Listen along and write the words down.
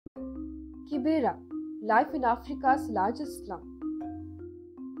Kibera, life in Africa's largest slum.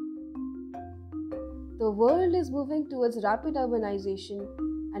 The world is moving towards rapid urbanization,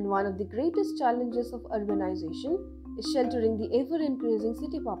 and one of the greatest challenges of urbanization is sheltering the ever-increasing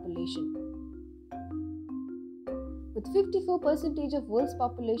city population. With 54% of world's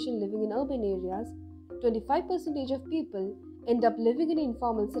population living in urban areas, 25% of people end up living in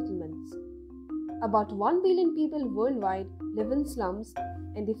informal settlements. About 1 billion people worldwide live in slums,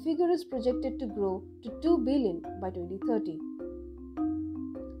 and the figure is projected to grow to 2 billion by 2030.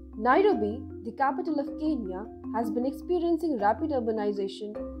 Nairobi, the capital of Kenya, has been experiencing rapid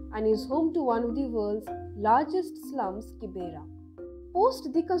urbanization and is home to one of the world's largest slums, Kibera.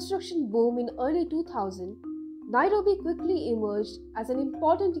 Post the construction boom in early 2000, Nairobi quickly emerged as an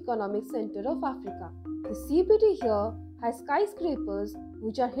important economic center of Africa. The CEPT here has skyscrapers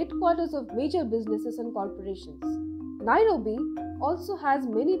which are headquarters of major businesses and corporations. Nairobi also has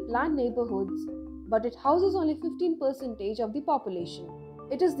many planned neighborhoods, but it houses only 15% of the population.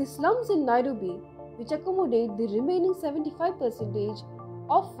 It is the slums in Nairobi which accommodate the remaining 75%,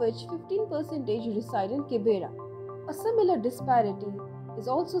 of which 15% reside in Kibera. A similar disparity is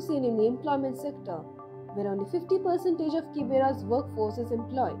also seen in the employment sector, where only 50% of Kibera's workforce is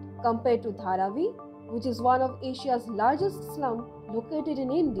employed, compared to Dharavi, which is one of Asia's largest slums located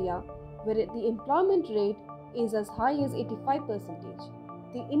in India, where the employment rate is as high as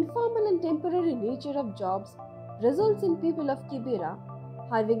 85%. The informal and temporary nature of jobs results in people of Kibera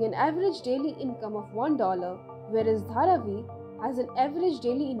having an average daily income of $1, whereas Dharavi has an average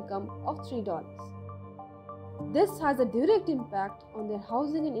daily income of $3. This has a direct impact on their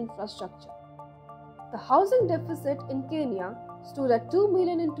housing and infrastructure. The housing deficit in Kenya stood at 2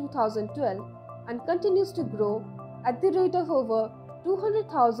 million in 2012 and continues to grow at the rate of over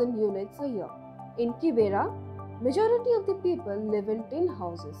 200,000 units a year. In Kibera, majority of the people live in tin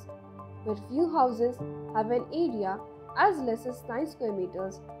houses, where few houses have an area as less as 9 square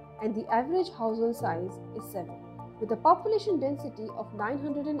meters and the average household size is 7. With a population density of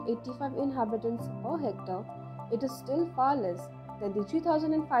 985 inhabitants per hectare, it is still far less than the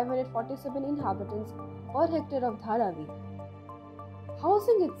 3,547 inhabitants per hectare of Dharavi.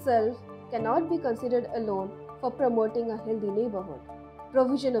 Housing itself cannot be considered alone for promoting a healthy neighborhood.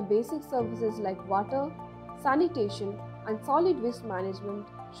 Provision of basic services like water, sanitation, and solid waste management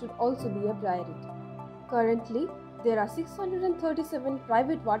should also be a priority. Currently, there are 637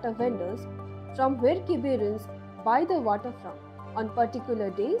 private water vendors from where Kiberans buy the water from. On particular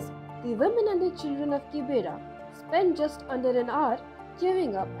days, the women and the children of Kibera spend just under an hour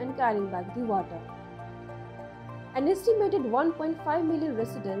queuing up and carrying back the water. An estimated 1.5 million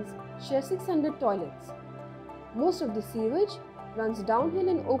residents share 600 toilets. Most of the sewage runs downhill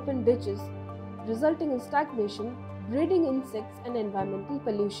in open ditches, resulting in stagnation, breeding insects, and environmental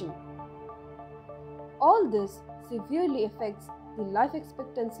pollution. All this severely affects the life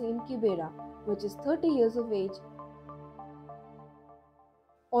expectancy in Kibera, which is 30 years of age.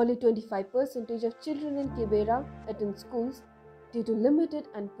 Only 25% of children in Kibera attend schools due to limited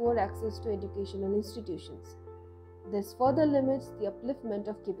and poor access to educational institutions. This further limits the upliftment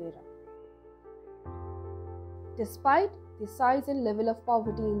of Kibera. Despite the size and level of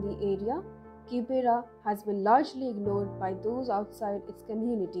poverty in the area, Kibera has been largely ignored by those outside its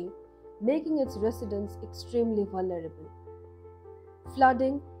community, making its residents extremely vulnerable.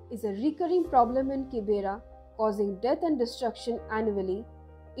 Flooding is a recurring problem in Kibera, causing death and destruction annually,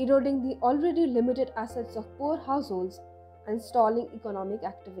 eroding the already limited assets of poor households and stalling economic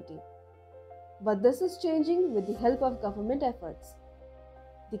activity. But this is changing with the help of government efforts.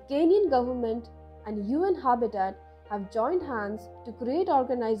 The Kenyan government and UN Habitat have joined hands to create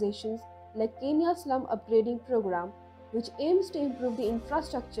organizations like Kenya Slum Upgrading Program, which aims to improve the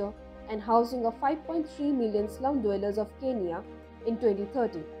infrastructure and housing of 5.3 million slum dwellers of Kenya in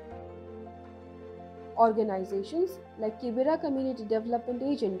 2030. Organizations like Kibera Community Development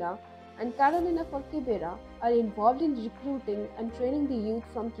Agenda and Carolina for Kibera are involved in recruiting and training the youth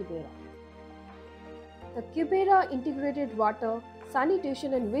from Kibera. The Kibera Integrated Water,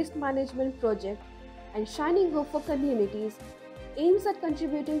 Sanitation and Waste Management Project and Shining Hope for Communities aims at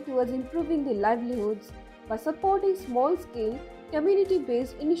contributing towards improving the livelihoods by supporting small-scale,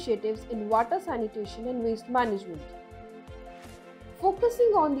 community-based initiatives in water sanitation and waste management.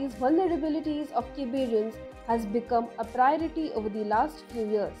 Focusing on these vulnerabilities of Kiberans has become a priority over the last few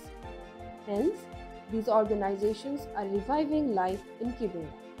years. Hence, these organizations are reviving life in Kibera.